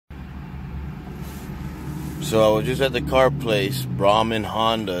So I was just at the car place, Brahman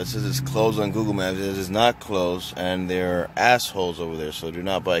Honda. It says it's closed on Google Maps. It says it's not closed, and there are assholes over there. So do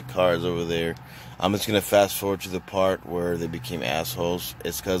not buy cars over there. I'm just gonna fast forward to the part where they became assholes.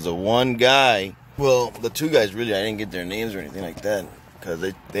 It's because the one guy, well, the two guys really, I didn't get their names or anything like that, because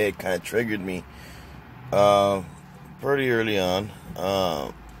they had kind of triggered me pretty early on,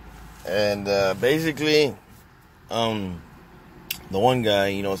 and basically, the one guy,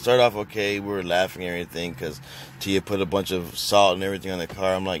 it started off okay. We were laughing and everything because Tia put a bunch of salt and everything on the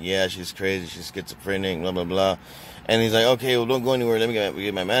car. I'm like, yeah, she's crazy. She's schizophrenic, blah, blah, blah. And he's like, okay, well, don't go anywhere. Let me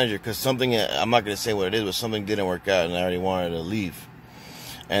get my manager, because something, I'm not going to say what it is, but something didn't work out and I already wanted to leave.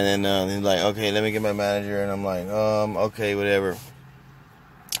 And then he's like, okay, let me get my manager. And I'm like, okay, whatever.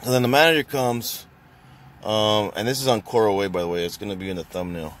 So then the manager comes, and this is on Coral Way, by the way. It's going to be in the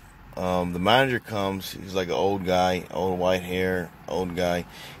thumbnail. The manager comes. He's like an old guy, old white hair, old guy.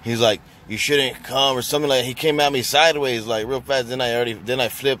 He's like, you shouldn't come, or something like that. He came at me sideways, like real fast. Then I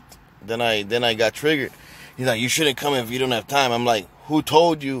flipped. Then I got triggered. He's like, you shouldn't come if you don't have time. I'm like, who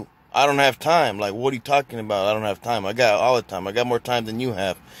told you I don't have time? Like, what are you talking about? I don't have time. I got all the time. I got more time than you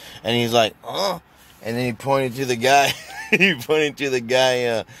have. And he's like, huh? And then he pointed to the guy.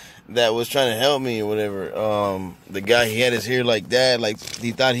 That was trying to help me or whatever. The guy, he had his hair like that. Like,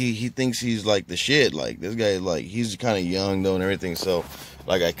 he thought he thinks he's like the shit. Like, this guy, like, he's kind of young though and everything. So,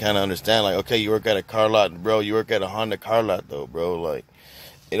 like, I kind of understand. Like, okay, you work at a car lot, bro. You work at a Honda car lot though, bro. Like,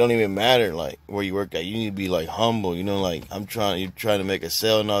 it don't even matter, like, where you work at. You need to be, like, humble, like, you're trying to make a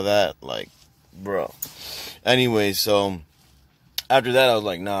sale and all that, like, bro. Anyway, so, after that, I was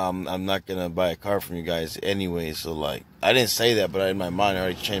like, nah, I'm not gonna buy a car from you guys anyway. So, like, I didn't say that, but in my mind, I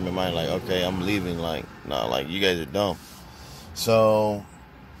already changed my mind, like, okay, I'm leaving, like, nah, like, you guys are dumb. So,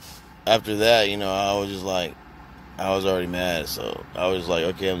 after that, I was just like, I was already mad, so I was like,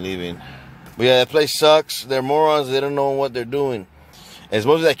 okay, I'm leaving. But yeah, that place sucks. They're morons. They don't know what they're doing. It's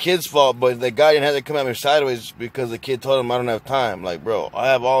mostly that kid's fault, but the guy didn't have to come at me sideways because the kid told him I don't have time. Like, bro, I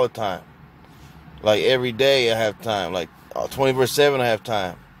have all the time. Like, every day I have time. Like, 24/7 I have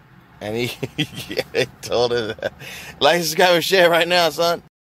time. And he told him that. Like, subscribe and share right now, son.